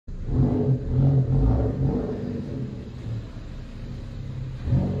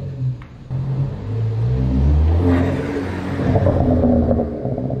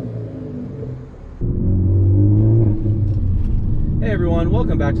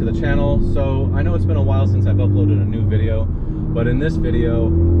back to the channel. So I know it's been a while since I've uploaded a new video, but in this video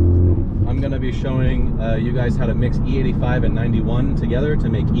I'm going to be showing you guys how to mix E85 and 91 together to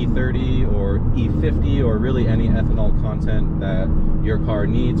make E30 or E50 or really any ethanol content that your car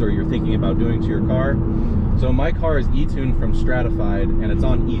needs or you're thinking about doing to your car. So my car is E-Tune from Stratified and it's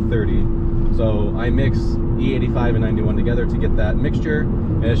on E30. So I mix E85 and 91 together to get that mixture,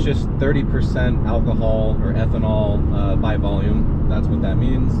 and it's just 30% alcohol or ethanol by volume. That's what that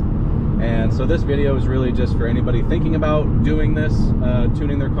means. And so this video is really just for anybody thinking about doing this,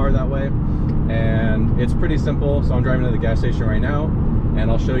 tuning their car that way. And it's pretty simple. So I'm driving to the gas station right now,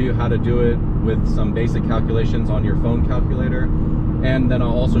 and I'll show you how to do it with some basic calculations on your phone calculator. And then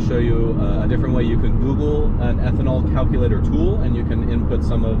I'll also show you a different way you can Google an ethanol calculator tool, and you can input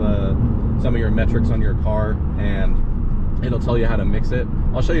some of your metrics on your car, and it'll tell you how to mix it.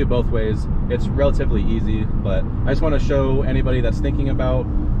 I'll show you both ways. It's relatively easy, but I just want to show anybody that's thinking about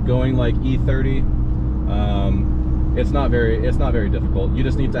going like E30. It's not very difficult. You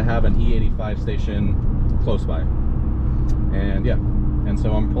just need to have an E85 station close by. And yeah, and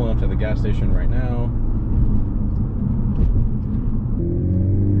so I'm pulling up to the gas station right now.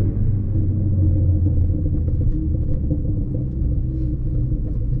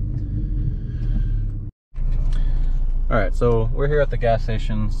 All right, so we're here at the gas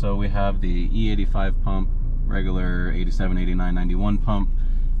station. So we have the E85 pump, regular 87, 89, 91 pump.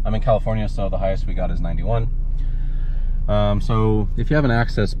 I'm in California, so the highest we got is 91. So if you have an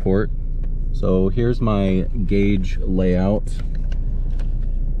access port, so here's my gauge layout.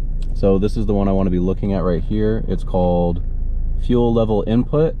 So this is the one I want to be looking at right here. It's called fuel level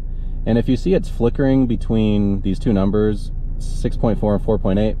input. And if you see it's flickering between these two numbers, 6.4 and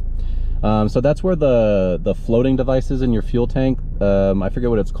 4.8. So that's where the floating device is in your fuel tank. I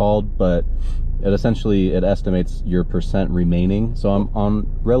forget what it's called, but it essentially estimates your percent remaining. So I'm on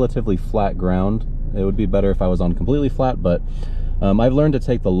relatively flat ground. It would be better if I was on completely flat, but I've learned to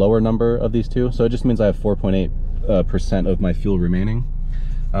take the lower number of these two. So it just means I have 4.8% of my fuel remaining.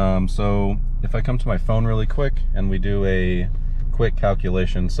 So if I come to my phone really quick and we do a quick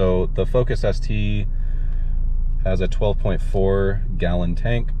calculation. So the Focus ST has a 12.4 gallon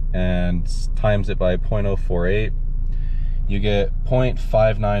tank, and times it by 0.048, you get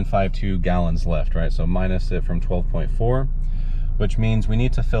 0.5952 gallons left, right? So minus it from 12.4, which means we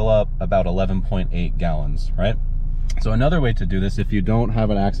need to fill up about 11.8 gallons, right? So another way to do this, if you don't have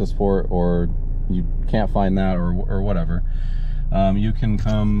an access port or you can't find that or whatever, you can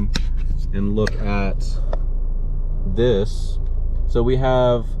come and look at this. So we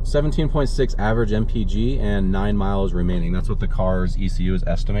have 17.6 average MPG and 9 miles remaining. That's what the car's ECU is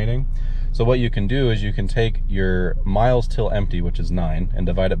estimating. So what you can do is you can take your miles till empty, which is 9, and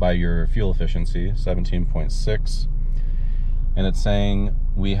divide it by your fuel efficiency, 17.6. And it's saying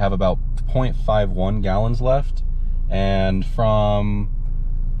we have about 0.51 gallons left. And from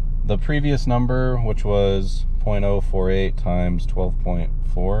the previous number, which was 0.048 times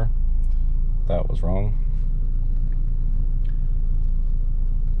 12.4, that was wrong.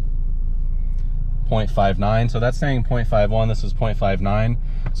 0.59, so that's saying 0.51, this is 0.59.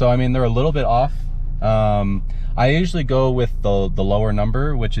 So I mean, they're a little bit off. I usually go with the lower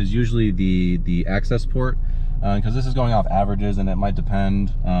number, which is usually the access port, because this is going off averages, and it might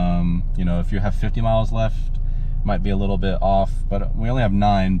depend. You know, if you have 50 miles left, it might be a little bit off, but we only have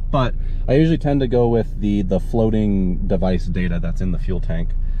 9. But I usually tend to go with the floating device data that's in the fuel tank.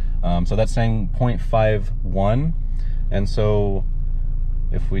 So that's saying 0.51, and so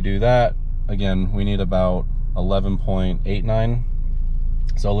if we do that, again, we need about 11.89.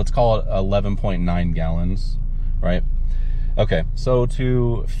 So let's call it 11.9 gallons, right? Okay, so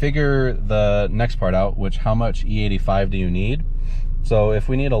to figure the next part out, which how much E85 do you need? So if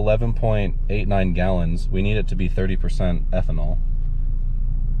we need 11.89 gallons, we need it to be 30% ethanol.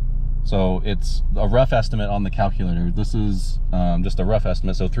 So it's a rough estimate on the calculator. This is just a rough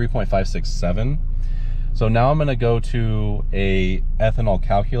estimate, so 3.567. So now I'm going to go to a ethanol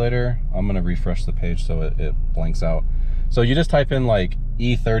calculator. I'm going to refresh the page so it blanks out. So you just type in like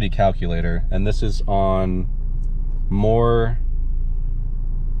E30 calculator, and this is on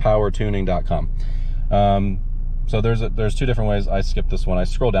morepowertuning.com. So there's two different ways. I skipped this one. I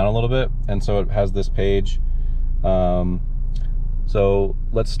scroll down a little bit, and so it has this page. So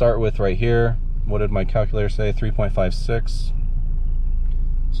let's start with right here. What did my calculator say? 3.56.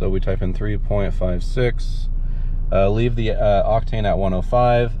 So we type in 3.56, leave the octane at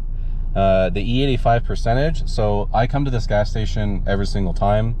 105, the E85 percentage. So I come to this gas station every single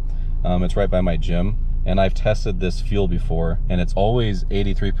time. It's right by my gym, and I've tested this fuel before, and it's always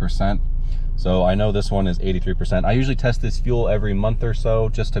 83%. So I know this one is 83%. I usually test this fuel every month or so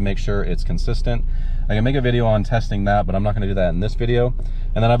just to make sure it's consistent. I can make a video on testing that, but I'm not going to do that in this video.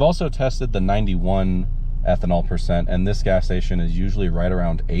 And then I've also tested the 91 ethanol percent, and this gas station is usually right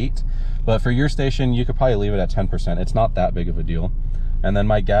around 8. But for your station, you could probably leave it at 10%. It's not that big of a deal. And then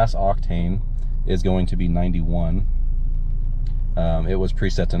my gas octane is going to be 91. It was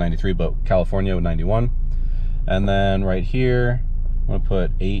preset to 93, but California with 91. And then right here, I'm going to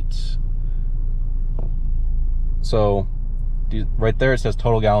put 8. So right there it says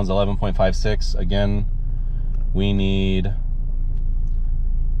total gallons 11.56. Again, we need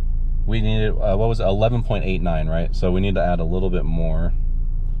what was it, 11.89, right? So we need to add a little bit more.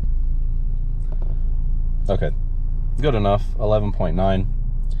 Okay, good enough, 11.9.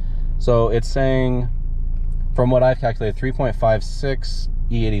 So it's saying, from what I've calculated, 3.56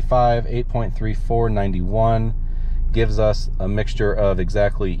 E85, 8.34 91 gives us a mixture of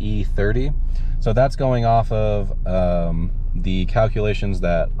exactly E30. So that's going off of the calculations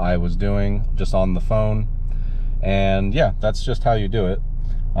that I was doing just on the phone. And yeah, that's just how you do it.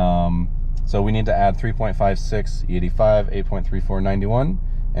 So we need to add 3.56 E85, 8.34 91,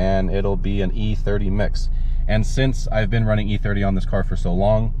 and it'll be an E30 mix. And since I've been running E30 on this car for so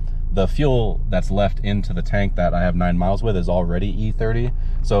long, the fuel that's left into the tank that I have 9 miles with is already E30.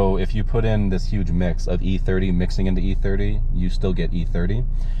 So if you put in this huge mix of E30 mixing into E30, you still get E30.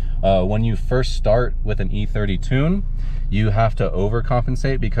 When you first start with an E30 tune, you have to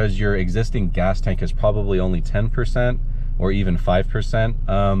overcompensate because your existing gas tank is probably only 10% or even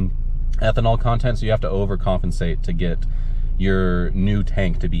 5% ethanol content. So you have to overcompensate to get your new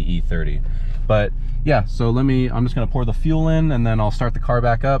tank to be E30. But yeah, so I'm just gonna pour the fuel in and then I'll start the car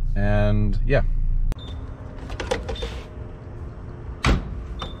back up, and yeah.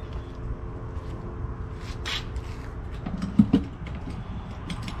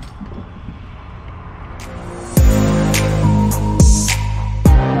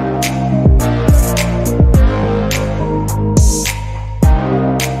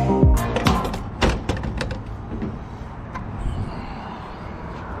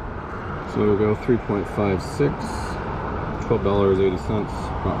 So we'll go 3.56, $12.80,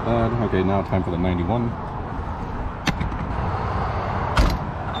 not bad. Okay, now time for the 91.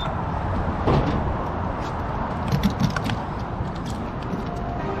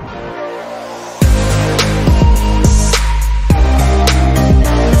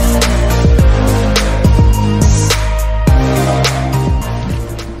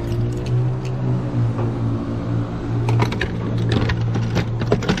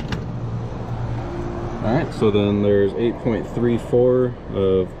 So then there's 8.34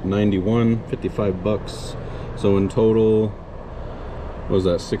 of 91, 55 bucks. So in total, what was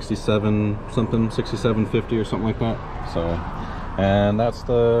that, 67 something, 67.50 or something like that. So, and that's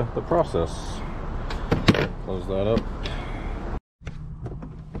the process. Close that up.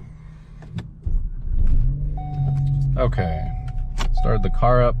 Okay, started the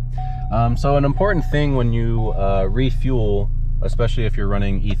car up. So an important thing when you refuel, especially if you're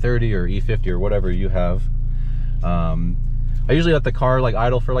running E30 or E50 or whatever you have, I usually let the car like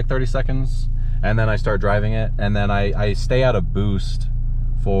idle for like 30 seconds and then I start driving it, and then I stay at a boost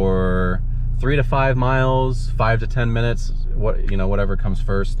for 3 to 5 miles, 5 to 10 minutes, whatever comes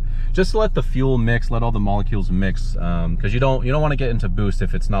first, just to let the fuel mix, let all the molecules mix, because you don't want to get into boost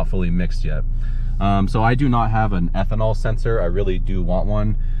if it's not fully mixed yet. So I do not have an ethanol sensor. I really do want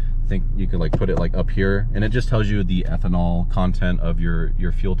one. I think you could like put it like up here, and it just tells you the ethanol content of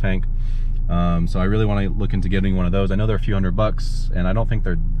your fuel tank. So I really want to look into getting one of those. I know they're a few $100, and I don't think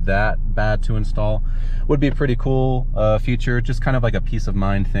they're that bad to install. Would be a pretty cool feature, just kind of like a peace of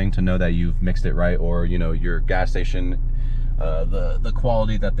mind thing to know that you've mixed it right, or your gas station, the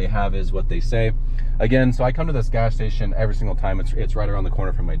quality that they have is what they say. Again, so I come to this gas station every single time. It's right around the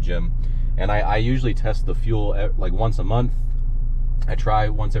corner from my gym, and I usually test the fuel like once a month. I try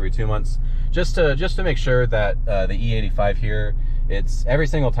once every 2 months just to make sure that the E85 here, it's every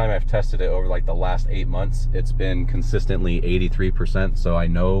single time I've tested it over like the last 8 months, it's been consistently 83%. So I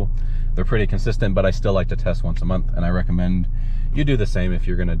know they're pretty consistent, but I still like to test once a month, and I recommend you do the same if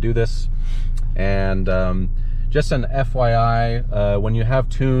you're going to do this. And just an FYI, when you have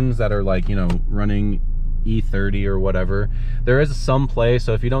tunes that are like running E30 or whatever, there is some play.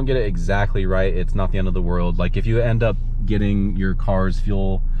 So if you don't get it exactly right, it's not the end of the world. Like if you end up getting your car's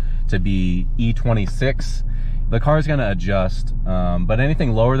fuel to be E26, the car is going to adjust, but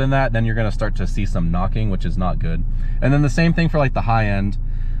anything lower than that, then you're going to start to see some knocking, which is not good. And then the same thing for like the high end.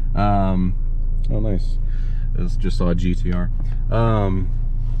 Oh nice, I just saw a GTR.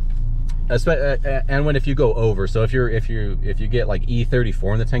 And if you go over, so if you get like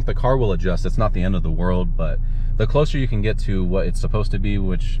E34 in the tank, the car will adjust. It's not the end of the world, but the closer you can get to what it's supposed to be,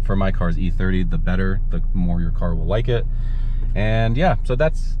 which for my car is E30, the better, the more your car will like it. And yeah, so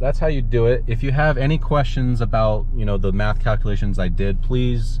that's how you do it. If you have any questions about, you know, the math calculations I did,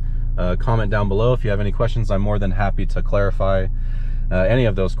 please comment down below. If you have any questions, I'm more than happy to clarify any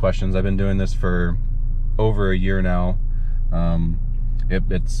of those questions. I've been doing this for over a year now.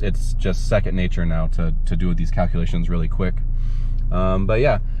 It's just second nature now to do these calculations really quick. But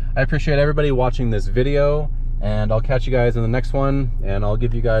yeah, I appreciate everybody watching this video, and I'll catch you guys in the next one, and I'll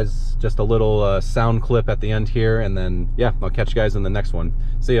give you guys just a little sound clip at the end here, and then yeah, I'll catch you guys in the next one.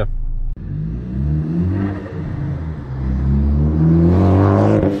 See ya.